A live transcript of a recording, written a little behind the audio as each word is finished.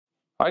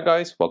Hi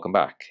guys, welcome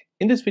back.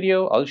 In this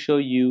video, I'll show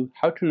you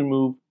how to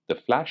remove the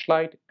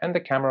flashlight and the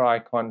camera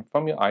icon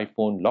from your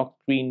iPhone lock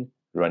screen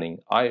running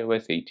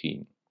iOS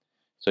 18.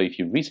 So if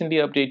you recently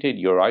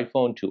updated your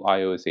iPhone to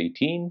iOS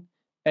 18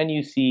 and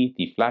you see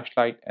the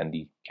flashlight and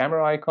the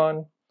camera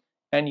icon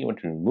and you want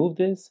to remove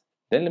this,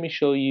 then let me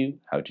show you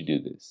how to do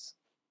this.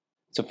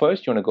 So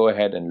first, you want to go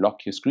ahead and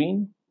lock your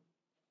screen.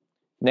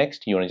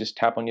 Next, you want to just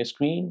tap on your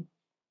screen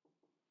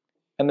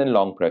and then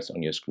long press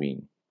on your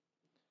screen.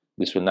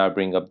 This will now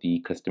bring up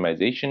the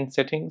customization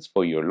settings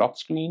for your lock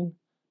screen.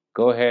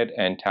 Go ahead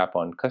and tap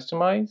on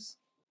Customize.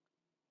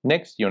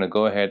 Next, you want to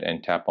go ahead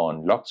and tap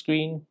on Lock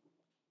Screen.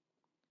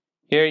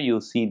 Here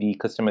you'll see the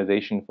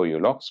customization for your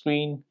lock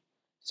screen.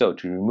 So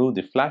to remove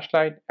the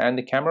flashlight and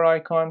the camera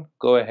icon,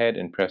 go ahead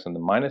and press on the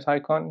minus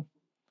icon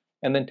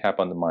and then tap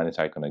on the minus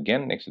icon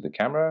again next to the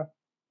camera.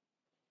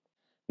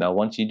 Now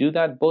once you do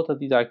that, both of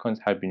these icons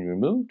have been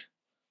removed.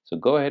 So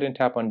go ahead and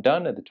tap on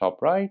Done at the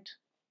top right.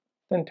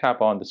 Then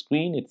tap on the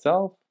screen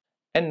itself,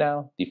 and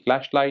now the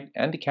flashlight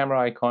and the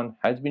camera icon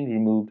has been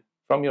removed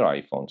from your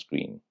iPhone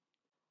screen.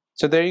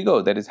 So there you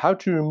go, that is how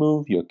to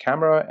remove your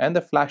camera and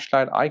the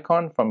flashlight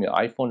icon from your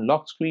iPhone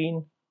lock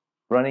screen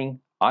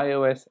running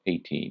iOS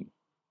 18.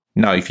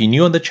 Now if you're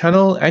new on the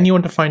channel and you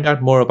want to find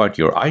out more about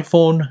your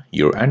iPhone,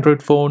 your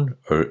Android phone,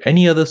 or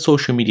any other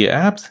social media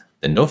apps,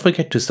 then don't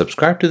forget to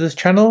subscribe to this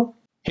channel,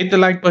 hit the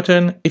like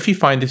button if you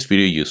find this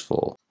video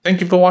useful. Thank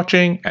you for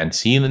watching and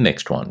see you in the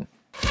next one.